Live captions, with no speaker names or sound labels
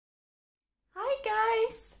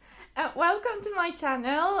guys! Welcome to my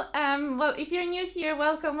channel. Well, if you're new here,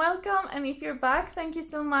 welcome, and if you're back, thank you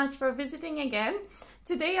so much for visiting again.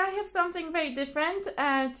 Today I have something very different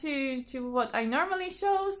to what I normally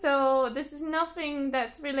show. So this is nothing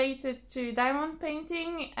that's related to diamond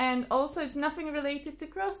painting, and also it's nothing related to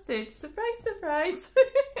cross stitch. Surprise, surprise!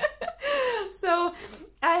 So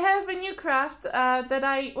I have a new craft that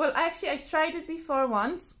I tried it before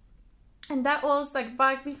once. And that was like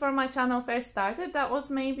back before my channel first started. That was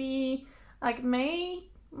maybe like May,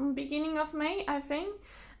 beginning of May, I think.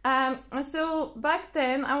 So back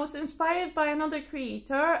then I was inspired by another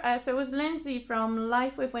creator. So it was Lindsay from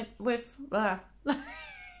Life with Life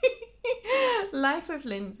with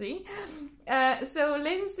Lindsay. So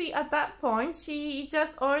Lindsay at that point, she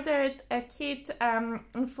just ordered a kit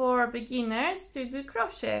for beginners to do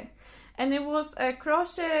crochet. And it was a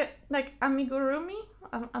crochet, like amigurumi.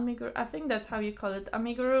 I think that's how you call it,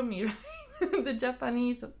 amigurumi, right? The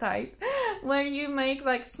Japanese type, where you make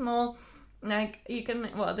like small, like you can,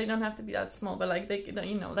 well, they don't have to be that small, but like they,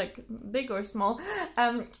 you know, like big or small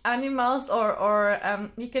animals, or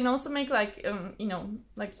you can also make like you know,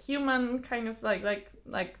 like human kind of like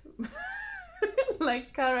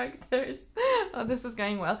like characters. Oh, this is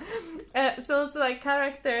going well. So like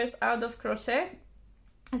characters out of crochet.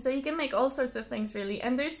 So you can make all sorts of things really,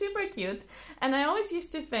 and they're super cute. And I always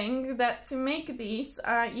used to think that to make these,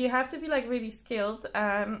 you have to be like really skilled,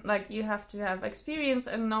 like you have to have experience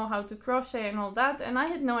and know how to crochet and all that. And I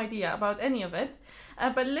had no idea about any of it.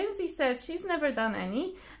 But Lindsay said she's never done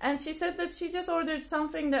any, and she said that she just ordered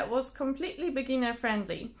something that was completely beginner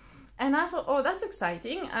friendly. And I thought, oh, that's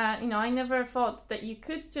exciting. You know, I never thought that you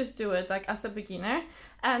could just do it like as a beginner.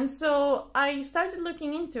 And so I started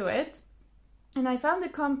looking into it. And I found a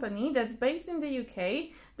company that's based in the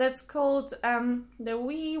UK that's called the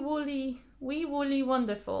Wee Wolly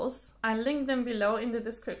Wonderfuls. I'll link them below in the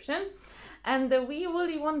description. And the Wee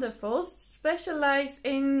Wolly Wonderfuls specialize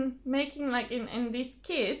in making like in these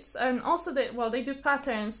kits, and also they do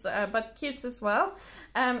patterns, but kits as well,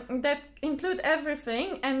 that include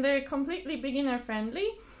everything, and they're completely beginner friendly.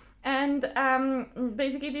 And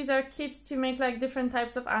basically these are kits to make like different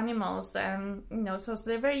types of animals, you know, so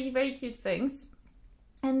they're very, very cute things.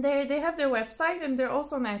 And they have their website, and they're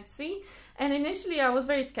also on Etsy. And initially I was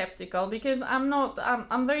very skeptical because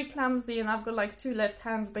I'm very clumsy, and I've got like two left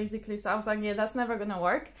hands basically, so I was like, yeah, that's never gonna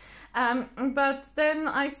work. But then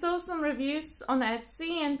I saw some reviews on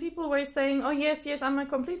Etsy, and people were saying, oh yes, I'm a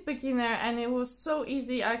complete beginner, and it was so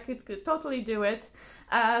easy, I could totally do it.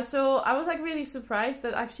 So I was like really surprised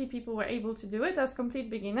that actually people were able to do it as complete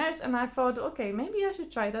beginners, and I thought, okay, maybe I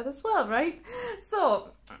should try that as well, right?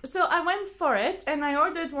 So I went for it, and I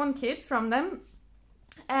ordered one kit from them.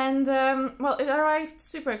 And well, it arrived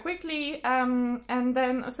super quickly, and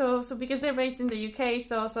then so because they're based in the UK,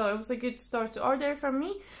 so it was a good store to order from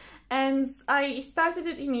me, and I started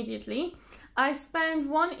it immediately. I spent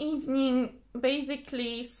one evening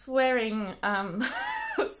basically swearing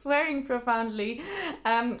swearing profoundly,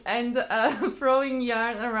 and throwing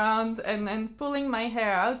yarn around and then pulling my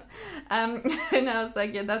hair out, and I was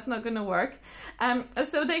like, yeah, that's not gonna work.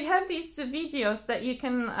 So they have these videos that you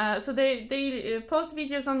can so they post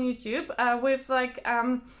videos on YouTube with like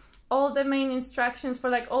all the main instructions for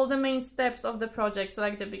like all the main steps of the project, so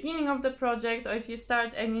like the beginning of the project, or if you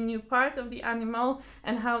start any new part of the animal,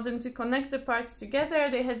 and how then to connect the parts together.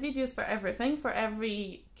 They had videos for everything, for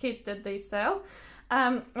every kit that they sell.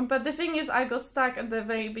 But the thing is, I got stuck at the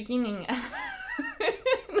very beginning.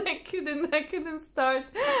 I couldn't start.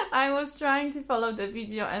 I was trying to follow the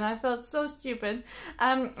video, and I felt so stupid.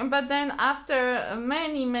 But then after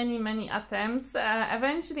many attempts,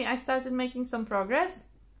 eventually I started making some progress.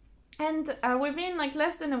 And within like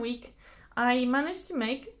less than a week, I managed to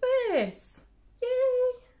make this. Yay!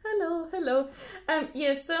 Hello.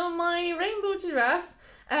 Yeah, so my Rainbow Giraffe,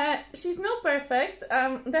 she's not perfect,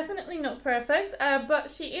 definitely not perfect, but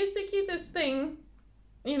she is the cutest thing.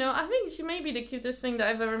 You know, I think she may be the cutest thing that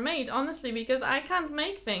I've ever made, honestly, because I can't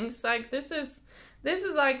make things like this is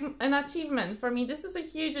like an achievement for me. This is a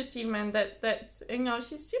huge achievement that's, you know,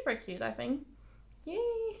 she's super cute, I think. Yay!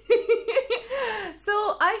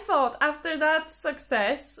 So I thought after that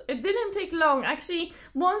success, it didn't take long. Actually,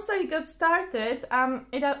 once I got started,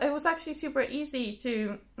 it was actually super easy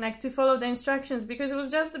to follow the instructions, because it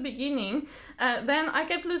was just the beginning. Then I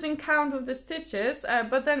kept losing count with the stitches,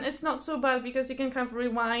 but then it's not so bad because you can kind of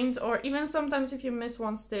rewind, or even sometimes if you miss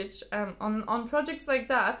one stitch on projects like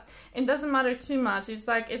that, it doesn't matter too much. It's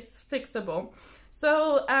like it's fixable.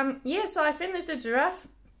 So yeah, so I finished the giraffe.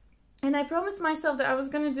 And I promised myself that I was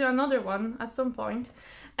going to do another one at some point.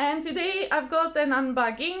 And today I've got an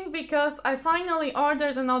unbagging because I finally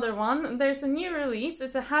ordered another one. There's a new release,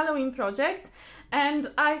 it's a Halloween project, and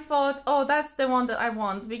I thought, oh, that's the one that I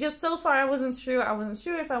want, because so far I wasn't sure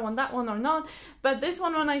if I want that one or not. But this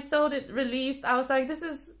one, when I saw it released, I was like, this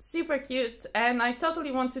is super cute and I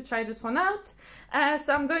totally want to try this one out.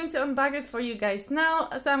 So I'm going to unbag it for you guys now.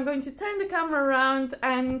 So I'm going to turn the camera around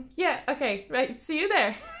and yeah, okay, right, see you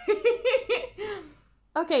there.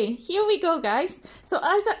 Okay, here we go, guys. So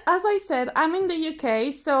as I said, I'm in the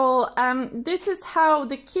UK, so this is how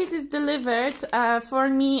the kit is delivered for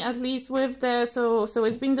me, at least with the so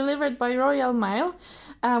it's been delivered by Royal Mail,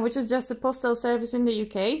 which is just a postal service in the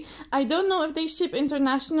UK. I don't know if they ship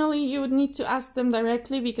internationally. You would need to ask them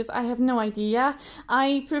directly because I have no idea.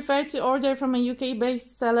 I prefer to order from a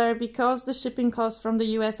UK-based seller because the shipping costs from the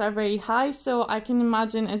US are very high, so I can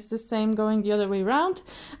imagine it's the same going the other way around.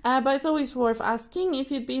 But it's always worth asking if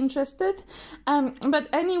you'd be interested. But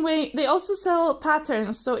anyway, they also sell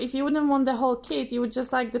patterns, so if you wouldn't want the whole kit, you would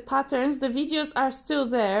just like the patterns. The videos are still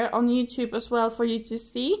there on YouTube as well for you to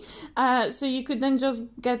see, so you could then just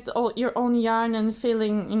get all your own yarn and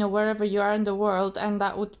filling, you know, wherever you are in the world, and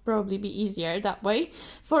that would probably be easier that way.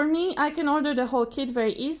 For me, I can order the whole kit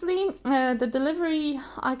very easily. The delivery,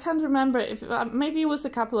 I can't remember if maybe it was a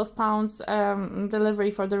couple of pounds delivery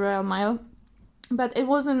for the Royal Mail. But it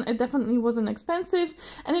definitely wasn't expensive,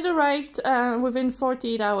 and it arrived within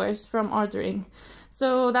 48 hours from ordering.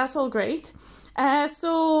 So that's all great.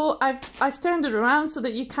 So I've turned it around so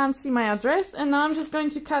that you can't see my address, and now I'm just going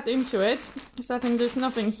to cut into it, because I think there's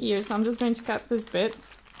nothing here, so I'm just going to cut this bit.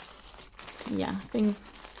 Yeah, I think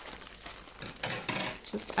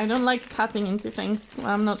I don't like cutting into things.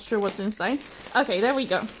 I'm not sure what's inside. Okay, there we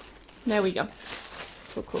go. There we go.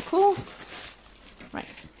 Cool, cool, cool. Right.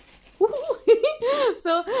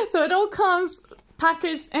 So it all comes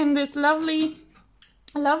packaged in this lovely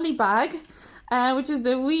bag, which is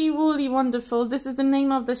the Wee Woolly Wonderfuls. This is the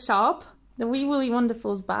name of the shop, the Wee Woolly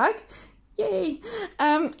Wonderfuls bag. Yay!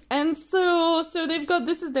 And so they've got,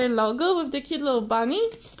 this is their logo with the cute little bunny.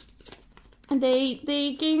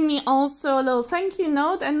 They gave me also a little thank you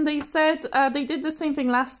note, and they said they did the same thing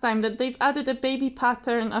last time, that they've added a baby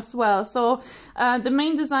pattern as well. So the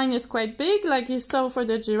main design is quite big, like you saw for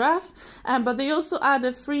the giraffe, but they also add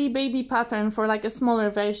a free baby pattern for like a smaller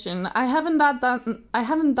version. I haven't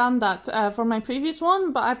done that for my previous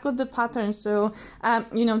one, but I've got the pattern, so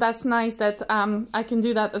you know, that's nice that I can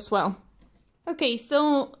do that as well. Okay,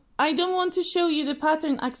 so I don't want to show you the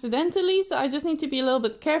pattern accidentally, so I just need to be a little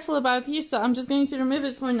bit careful about here, so I'm just going to remove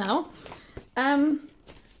it for now.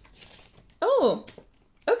 Oh,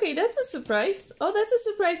 okay, that's a surprise. Oh, that's a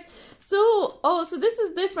surprise. So this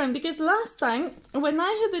is different, because last time when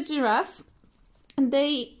I had the giraffe,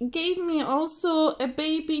 they gave me also a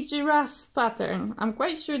baby giraffe pattern. I'm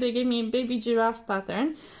quite sure they gave me a baby giraffe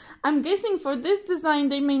pattern. I'm guessing for this design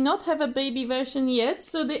they may not have a baby version yet,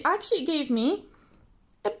 so they actually gave me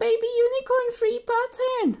a baby unicorn free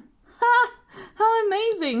pattern. Ha! How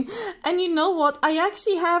amazing! And you know what? I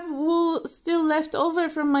actually have wool still left over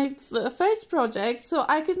from my first project, so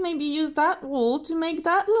I could maybe use that wool to make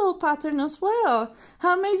that little pattern as well.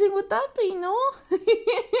 How amazing would that be, no?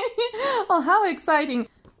 Oh, how exciting!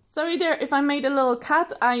 Sorry there if I made a little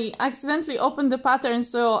cut. I accidentally opened the pattern,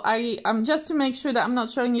 so just to make sure that I'm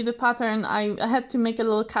not showing you the pattern, I had to make a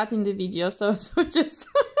little cut in the video, so just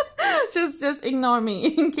just ignore me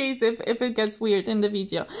in case if it gets weird in the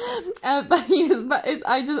video. But yes, but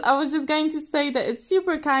I was just going to say that it's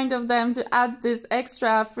super kind of them to add this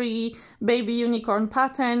extra free baby unicorn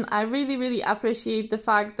pattern. I really appreciate the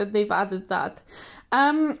fact that they've added that.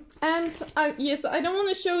 Yes, I don't want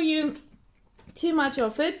to show you too much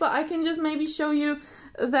of it, but I can just maybe show you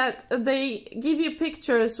that they give you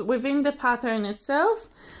pictures within the pattern itself,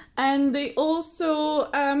 and they also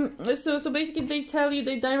so basically they tell you,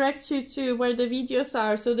 they direct you to where the videos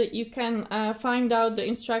are, so that you can find out the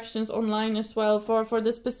instructions online as well for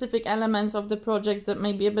the specific elements of the projects that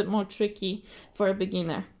may be a bit more tricky for a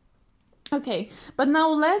beginner. Okay, but now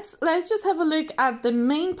let's just have a look at the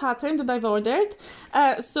main pattern that I've ordered.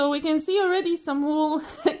 So we can see already some wool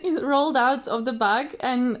rolled out of the bag,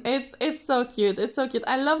 and it's so cute. It's so cute.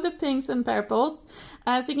 I love the pinks and purples.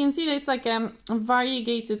 So you can see that it's like a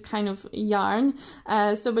variegated kind of yarn.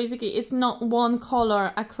 So basically it's not one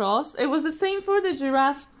color across. It was the same for the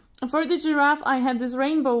giraffe. For the giraffe, I had this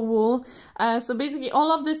rainbow wool. So basically,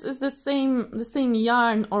 all of this is the same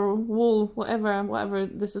yarn or wool, whatever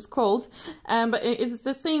this is called. But it's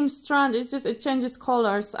the same strand. It's just it changes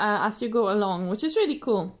colors as you go along, which is really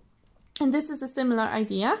cool. And this is a similar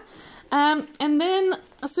idea. And then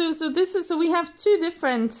so we have two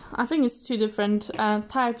different, I think it's two different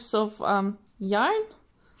types of yarn.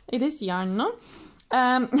 It is yarn, no?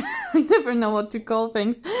 I never know what to call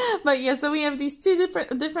things, but yeah, so we have these two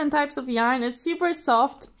different types of yarn. It's super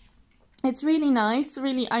soft. It's really nice.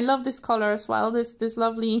 Really, I love this color as well. This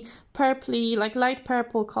lovely purpley, like light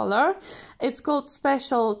purple color. It's called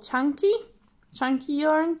Special Chunky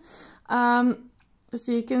yarn.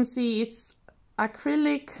 So you can see it's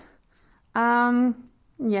acrylic.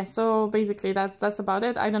 Yeah, so basically that's about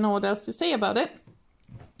it. I don't know what else to say about it.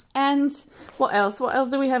 And what else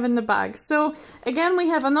do we have in the bag? So again, we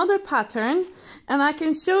have another pattern, and I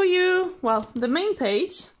can show you, well, the main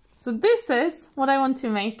page. So this is what I want to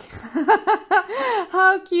make.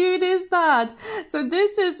 How cute is that? So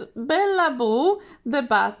this is Bella Boo the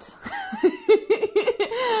bat.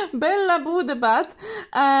 Bella Boo the bat.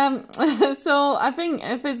 So I think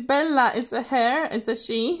if it's Bella, it's a her, it's a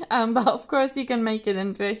she. But of course you can make it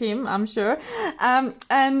into a him, I'm sure.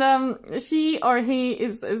 She or he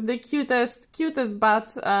is the cutest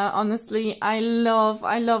bat. Honestly, I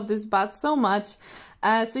love this bat so much.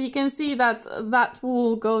 So you can see that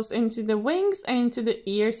wool goes into the wings and into the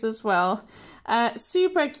ears as well.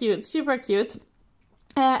 Super cute, super cute.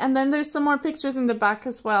 And then there's some more pictures in the back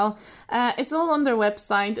as well. It's all on their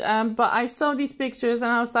website, but I saw these pictures and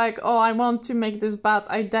I was like, oh, I want to make this bat.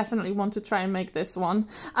 I definitely want to try and make this one.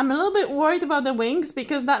 I'm a little bit worried about the wings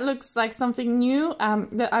because that looks like something new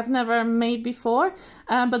that I've never made before.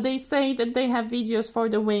 But they say that they have videos for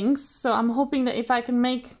the wings, so I'm hoping that if I could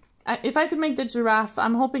make the giraffe,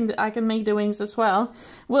 I'm hoping that I can make the wings as well.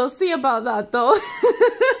 We'll see about that though.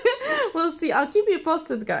 We'll see. I'll keep you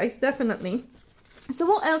posted, guys, definitely. So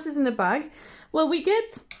what else is in the bag? Well, we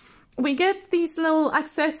get these little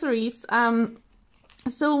accessories.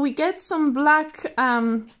 So we get some black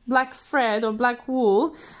thread or black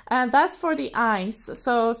wool. That's for the eyes.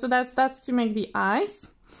 So that's to make the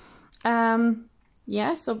eyes.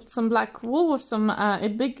 Yeah, so some black wool with some a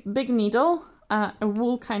big needle. A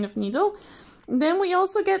wool kind of needle. Then we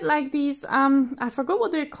also get like these, I forgot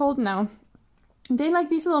what they're called now. They're like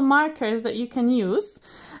these little markers that you can use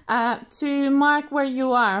to mark where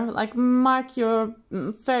you are, like mark your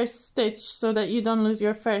first stitch so that you don't lose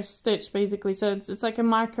your first stitch, basically. So it's like a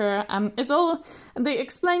marker. It's all, they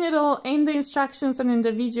explain it all in the instructions and in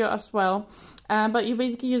the video as well. But you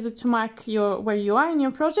basically use it to mark where you are in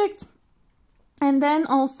your project. And then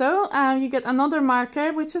also you get another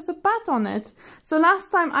marker which has a bat on it. So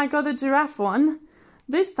last time I got a giraffe one,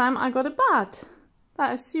 this time I got a bat.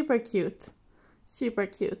 That is super cute. Super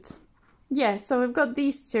cute. Yeah, so we've got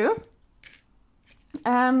these two.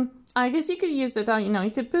 I guess you could use it, you know, you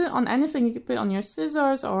could put it on anything. You could put it on your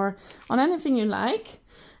scissors or on anything you like.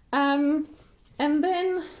 And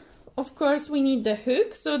then of course we need the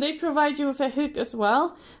hook, so they provide you with a hook as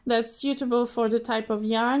well that's suitable for the type of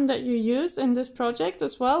yarn that you use in this project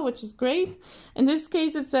as well, which is great. In this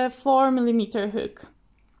case it's a 4mm hook,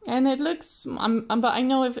 and it looks but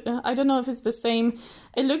I don't know if it's the same.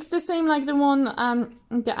 It looks the same like the one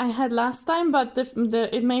that I had last time, but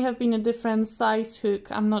it may have been a different size hook.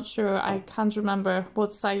 I'm not sure. I can't remember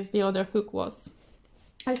what size the other hook was.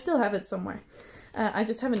 I still have it somewhere. I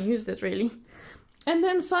just haven't used it really. And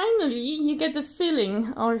then finally you get the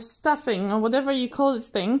filling or stuffing or whatever you call this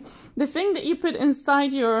thing, the thing that you put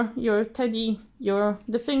inside your teddy,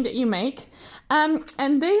 the thing that you make.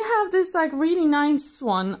 And they have this like really nice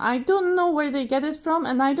one. I don't know where they get it from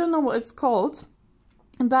and I don't know what it's called,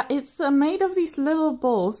 but it's made of these little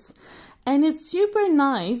balls, and it's super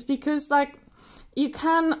nice because like you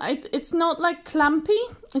can, it's not like clumpy.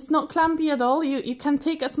 It's not clumpy at all. You can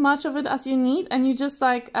take as much of it as you need, and you just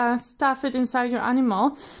like stuff it inside your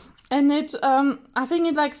animal, and it I think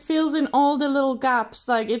it like fills in all the little gaps.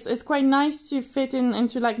 Like it's quite nice to fit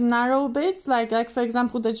into like narrow bits. Like for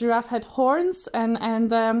example, the giraffe had horns,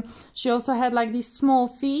 and she also had like these small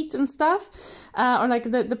feet and stuff, or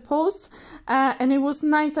like the paws. And it was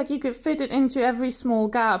nice, like you could fit it into every small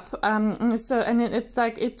gap. It's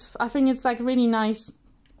like I think it's like really nice.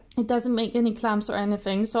 It doesn't make any clumps or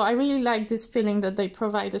anything. So I really like this filling that they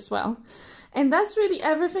provide as well. And that's really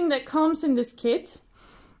everything that comes in this kit.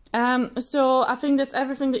 So I think that's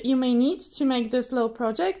everything that you may need to make this little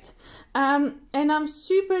project. And I'm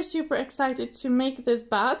super excited to make this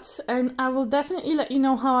bat, and I will definitely let you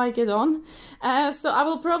know how I get on. So I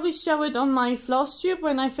will probably show it on my floss tube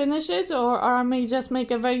when I finish it, or I may just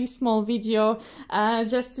make a very small video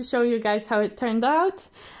just to show you guys how it turned out.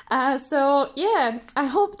 So yeah, I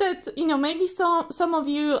hope that, you know, maybe some of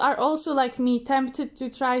you are also like me, tempted to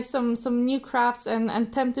try some new crafts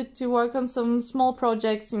and tempted to work on some small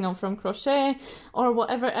projects, you know, from crochet or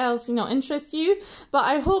whatever else, you know, interests you. But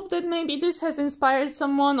I hope that maybe this has inspired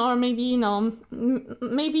someone, or maybe, you know,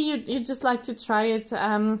 maybe you just like to try it,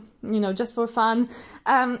 you know, just for fun.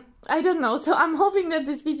 I don't know, so I'm hoping that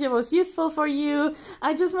this video was useful for you.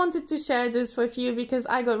 I just wanted to share this with you because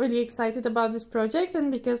I got really excited about this project,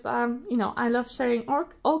 and because you know, I love sharing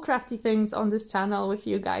all crafty things on this channel with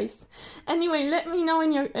you guys. Anyway, let me know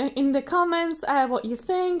in the comments what you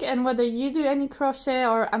think, and whether you do any crochet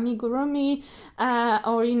or amigurumi,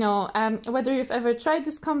 or you know, whether you've ever tried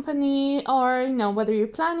this company, or you know, whether you're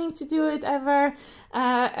planning to do it ever.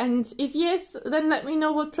 And if yes, then let me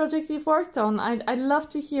know what projects you've worked on. I'd love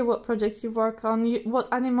to hear what projects you've worked on, what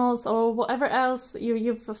animals or whatever else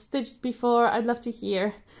you've stitched before. I'd love to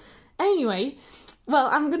hear. Anyway, well,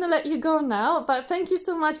 I'm gonna let you go now, but thank you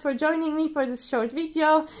so much for joining me for this short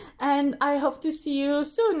video, and I hope to see you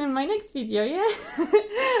soon in my next video, yeah?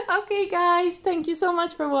 Okay guys, thank you so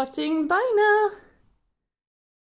much for watching. Bye now!